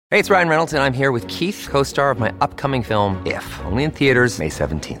Hey, it's Ryan Reynolds, and I'm here with Keith, co-star of my upcoming film, If, only in theaters May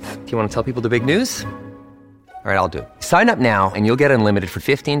 17th. Do you want to tell people the big news? All right, I'll do it. Sign up now and you'll get unlimited for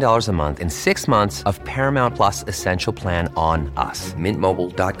 $15 a month and 6 months of Paramount Plus Essential Plan on us.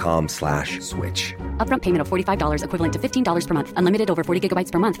 MintMobile.com/switch. Upfront payment of $45 equivalent to $15 per month. Unlimited over 40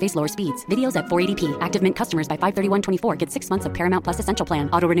 gigabytes per month. Face lower speeds. Videos at 480p. Active Mint customers by 531.24 get 6 months of Paramount Plus Essential Plan.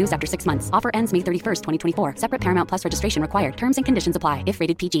 Auto renews after 6 months. Offer ends May 31st, 2024. Separate Paramount Plus registration required. Terms and conditions apply if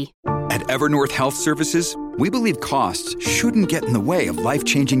rated PG. At Evernorth Health Services, we believe costs shouldn't get in the way of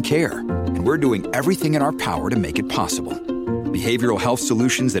life-changing care, and we're doing everything in our power to make it possible. Behavioral health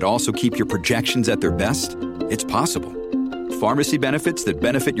solutions that also keep your projections at their best? It's possible. Pharmacy benefits that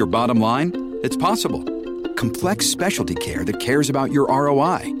benefit your bottom line? It's possible. Complex specialty care that cares about your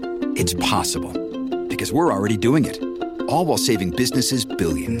ROI? It's possible. Because we're already doing it. All while saving businesses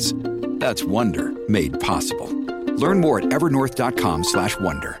billions. That's Wonder made possible. Learn more at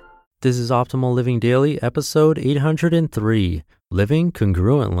evernorth.com/wonder. This is Optimal Living Daily, episode 803, Living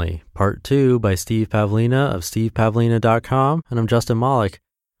Congruently, Part 2 by Steve Pavlina of stevepavlina.com, and I'm Justin Malik.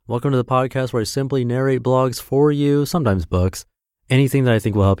 Welcome to the podcast where I simply narrate blogs for you, sometimes books, anything that I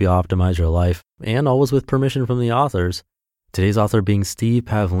think will help you optimize your life, and always with permission from the authors. Today's author being Steve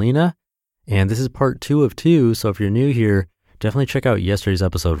Pavlina, and this is part 2 of 2, so if you're new here, definitely check out yesterday's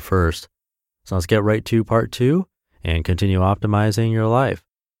episode first. So let's get right to part 2 and continue optimizing your life.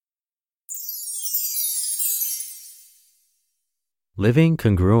 Living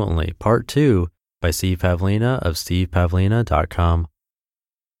Congruently, Part 2 by Steve Pavlina of stevepavlina.com.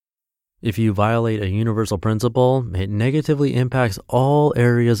 If you violate a universal principle, it negatively impacts all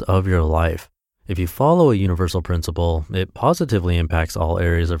areas of your life. If you follow a universal principle, it positively impacts all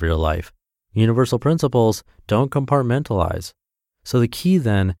areas of your life. Universal principles don't compartmentalize. So the key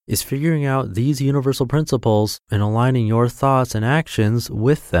then is figuring out these universal principles and aligning your thoughts and actions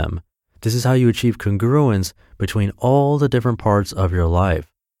with them. This is how you achieve congruence between all the different parts of your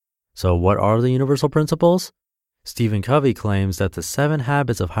life. So what are the universal principles? Stephen Covey claims that the 7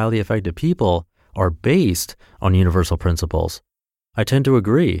 habits of highly effective people are based on universal principles. I tend to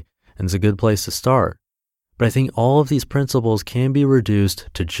agree, and it's a good place to start. But I think all of these principles can be reduced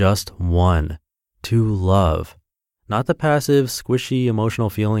to just one: to love. Not the passive, squishy, emotional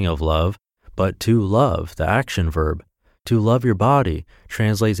feeling of love, but to love, the action verb. To love your body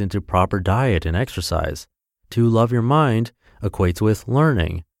translates into proper diet and exercise. To love your mind equates with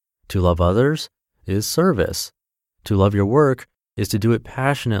learning. To love others is service. To love your work is to do it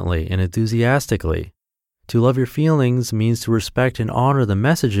passionately and enthusiastically. To love your feelings means to respect and honor the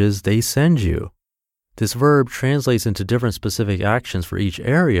messages they send you. This verb translates into different specific actions for each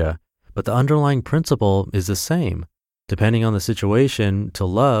area, but the underlying principle is the same. Depending on the situation, to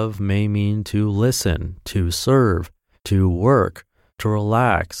love may mean to listen, to serve, to work, to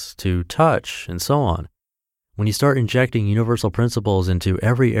relax, to touch, and so on. When you start injecting universal principles into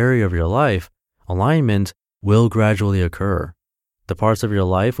every area of your life, alignment will gradually occur. The parts of your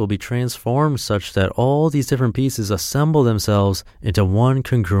life will be transformed such that all these different pieces assemble themselves into one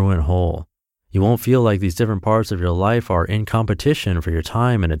congruent whole. You won't feel like these different parts of your life are in competition for your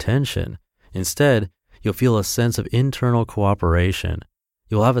time and attention. Instead, you'll feel a sense of internal cooperation.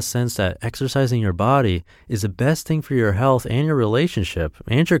 You'll have a sense that exercising your body is the best thing for your health and your relationship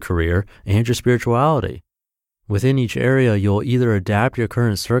and your career and your spirituality. Within each area, you'll either adapt your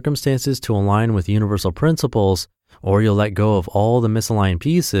current circumstances to align with universal principles, or you'll let go of all the misaligned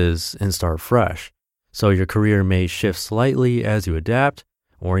pieces and start fresh. So your career may shift slightly as you adapt,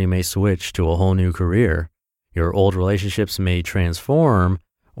 or you may switch to a whole new career. Your old relationships may transform,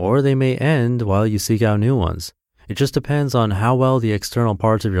 or they may end while you seek out new ones. It just depends on how well the external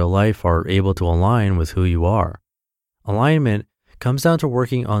parts of your life are able to align with who you are. Alignment comes down to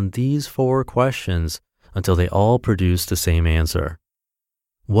working on these 4 questions until they all produce the same answer.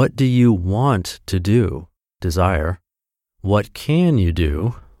 What do you want to do? Desire. What can you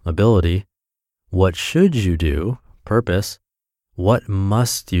do? Ability. What should you do? Purpose. What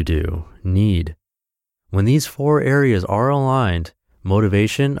must you do? Need. When these 4 areas are aligned,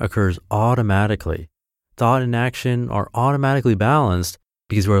 motivation occurs automatically. Thought and action are automatically balanced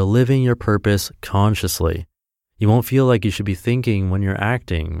because you are living your purpose consciously. You won't feel like you should be thinking when you're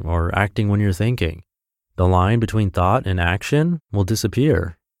acting or acting when you're thinking. The line between thought and action will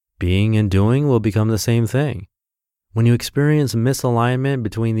disappear. Being and doing will become the same thing. When you experience misalignment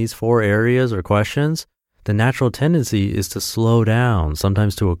between these 4 areas or questions, the natural tendency is to slow down,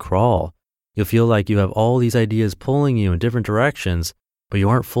 sometimes to a crawl. You'll feel like you have all these ideas pulling you in different directions, but you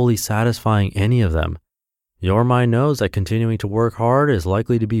aren't fully satisfying any of them. Your mind knows that continuing to work hard is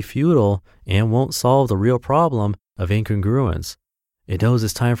likely to be futile and won't solve the real problem of incongruence. It knows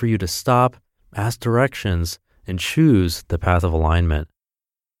it's time for you to stop, ask directions, and choose the path of alignment.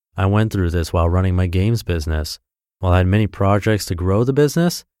 I went through this while running my games business. While I had many projects to grow the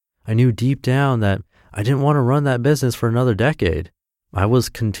business, I knew deep down that I didn't want to run that business for another decade. I was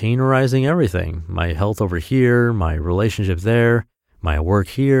containerizing everything, my health over here, my relationship there, my work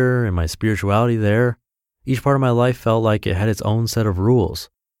here, and my spirituality there. Each part of my life felt like it had its own set of rules.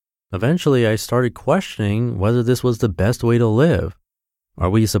 Eventually, I started questioning whether this was the best way to live. Are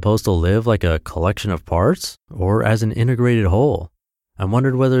we supposed to live like a collection of parts or as an integrated whole? I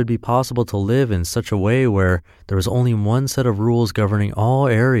wondered whether it'd be possible to live in such a way where there was only one set of rules governing all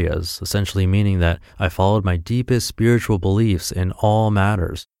areas, essentially meaning that I followed my deepest spiritual beliefs in all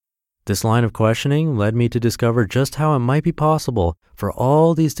matters. This line of questioning led me to discover just how it might be possible for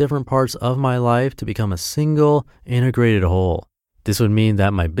all these different parts of my life to become a single, integrated whole. This would mean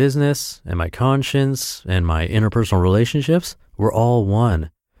that my business and my conscience and my interpersonal relationships were all one.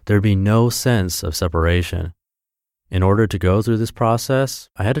 There'd be no sense of separation. In order to go through this process,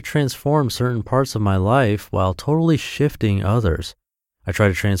 I had to transform certain parts of my life while totally shifting others. I tried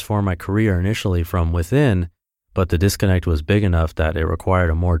to transform my career initially from within, but the disconnect was big enough that it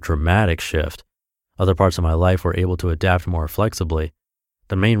required a more dramatic shift. Other parts of my life were able to adapt more flexibly.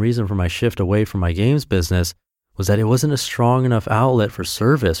 The main reason for my shift away from my games business was that it wasn't a strong enough outlet for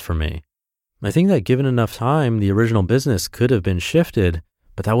service for me. I think that given enough time, the original business could have been shifted,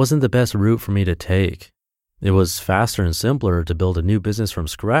 but that wasn't the best route for me to take. It was faster and simpler to build a new business from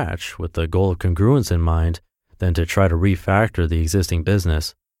scratch with the goal of congruence in mind than to try to refactor the existing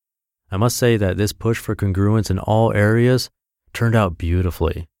business. I must say that this push for congruence in all areas turned out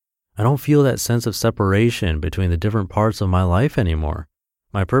beautifully. I don't feel that sense of separation between the different parts of my life anymore.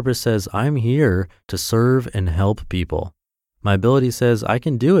 My purpose says I'm here to serve and help people. My ability says I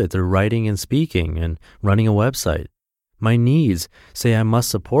can do it through writing and speaking and running a website. My needs say I must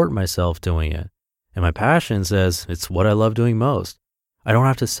support myself doing it. And my passion says it's what I love doing most. I don't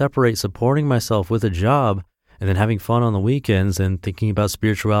have to separate supporting myself with a job and then having fun on the weekends and thinking about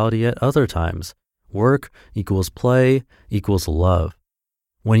spirituality at other times. Work equals play equals love.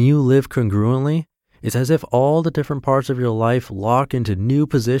 When you live congruently, it's as if all the different parts of your life lock into new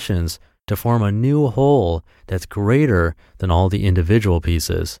positions to form a new whole that's greater than all the individual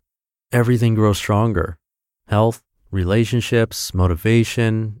pieces. Everything grows stronger. Health, relationships,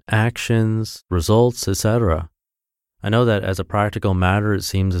 motivation, actions, results, etc. I know that as a practical matter, it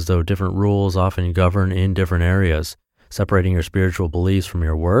seems as though different rules often govern in different areas. Separating your spiritual beliefs from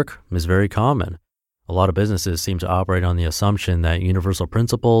your work is very common. A lot of businesses seem to operate on the assumption that universal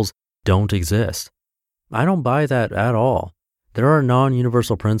principles don't exist. I don't buy that at all. There are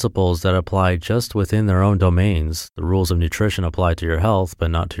non-universal principles that apply just within their own domains. The rules of nutrition apply to your health,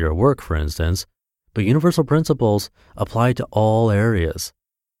 but not to your work, for instance. But universal principles apply to all areas.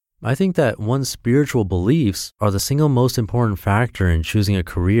 I think that one's spiritual beliefs are the single most important factor in choosing a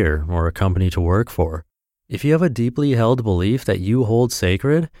career or a company to work for. If you have a deeply held belief that you hold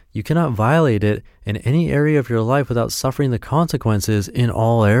sacred, you cannot violate it in any area of your life without suffering the consequences in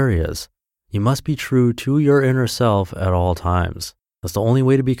all areas. You must be true to your inner self at all times. That's the only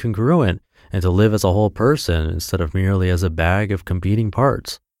way to be congruent and to live as a whole person instead of merely as a bag of competing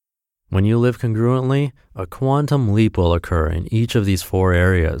parts. When you live congruently, a quantum leap will occur in each of these four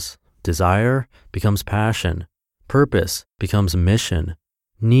areas. Desire becomes passion. Purpose becomes mission.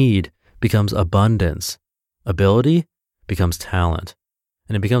 Need becomes abundance. Ability becomes talent.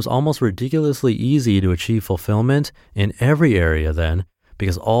 And it becomes almost ridiculously easy to achieve fulfillment in every area then,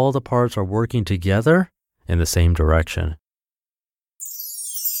 because all the parts are working together in the same direction.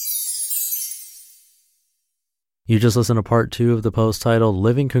 You just listened to part 2 of the post titled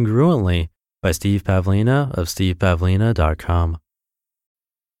Living Congruently by Steve Pavlina of stevepavlina.com.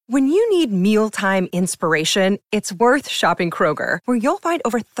 When you need mealtime inspiration, it's worth shopping Kroger, where you'll find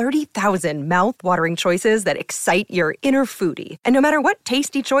over 30,000 mouth-watering choices that excite your inner foodie. And no matter what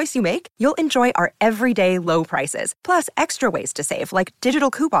tasty choice you make, you'll enjoy our everyday low prices, plus extra ways to save, like digital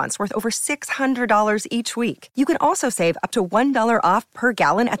coupons worth over $600 each week. You can also save up to $1 off per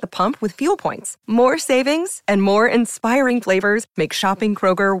gallon at the pump with fuel points. More savings and more inspiring flavors make shopping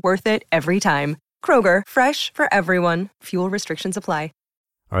Kroger worth it every time. Kroger, fresh for everyone. Fuel restrictions apply.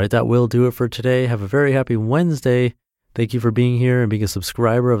 All right, that will do it for today. Have a very happy Wednesday. Thank you for being here and being a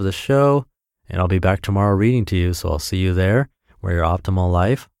subscriber of the show. And I'll be back tomorrow reading to you, so I'll see you there where your optimal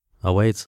life awaits.